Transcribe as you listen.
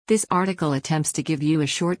This article attempts to give you a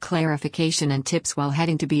short clarification and tips while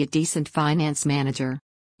heading to be a decent finance manager.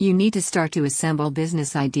 You need to start to assemble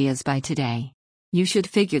business ideas by today. You should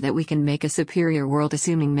figure that we can make a superior world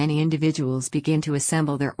assuming many individuals begin to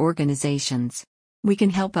assemble their organizations. We can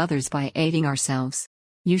help others by aiding ourselves.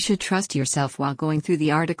 You should trust yourself while going through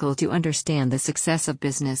the article to understand the success of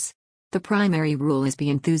business. The primary rule is be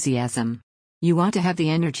enthusiasm. You want to have the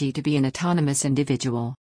energy to be an autonomous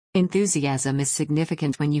individual. Enthusiasm is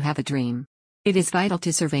significant when you have a dream. It is vital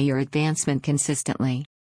to survey your advancement consistently.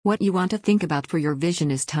 What you want to think about for your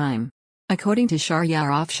vision is time. According to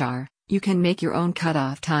Shahryar Afshar, you can make your own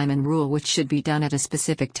cutoff time and rule which should be done at a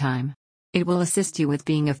specific time. It will assist you with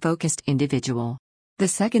being a focused individual. The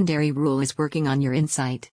secondary rule is working on your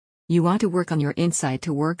insight. You want to work on your insight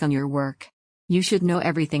to work on your work. You should know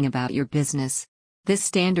everything about your business. This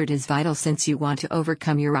standard is vital since you want to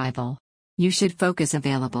overcome your rival. You should focus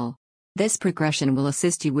available. This progression will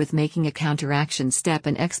assist you with making a counteraction step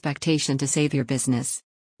and expectation to save your business.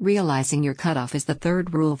 Realizing your cutoff is the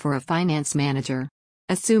third rule for a finance manager.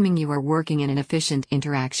 Assuming you are working in an efficient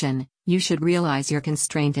interaction, you should realize your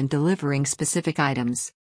constraint in delivering specific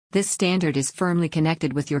items. This standard is firmly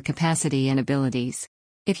connected with your capacity and abilities.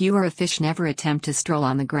 If you are a fish, never attempt to stroll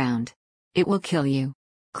on the ground. It will kill you.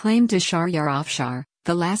 Claim to Shahryar Afshar,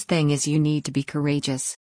 the last thing is you need to be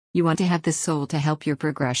courageous. You want to have the soul to help your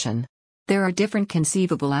progression. There are different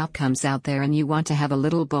conceivable outcomes out there and you want to have a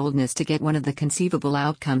little boldness to get one of the conceivable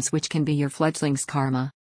outcomes which can be your fledgling's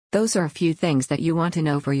karma. Those are a few things that you want to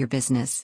know for your business.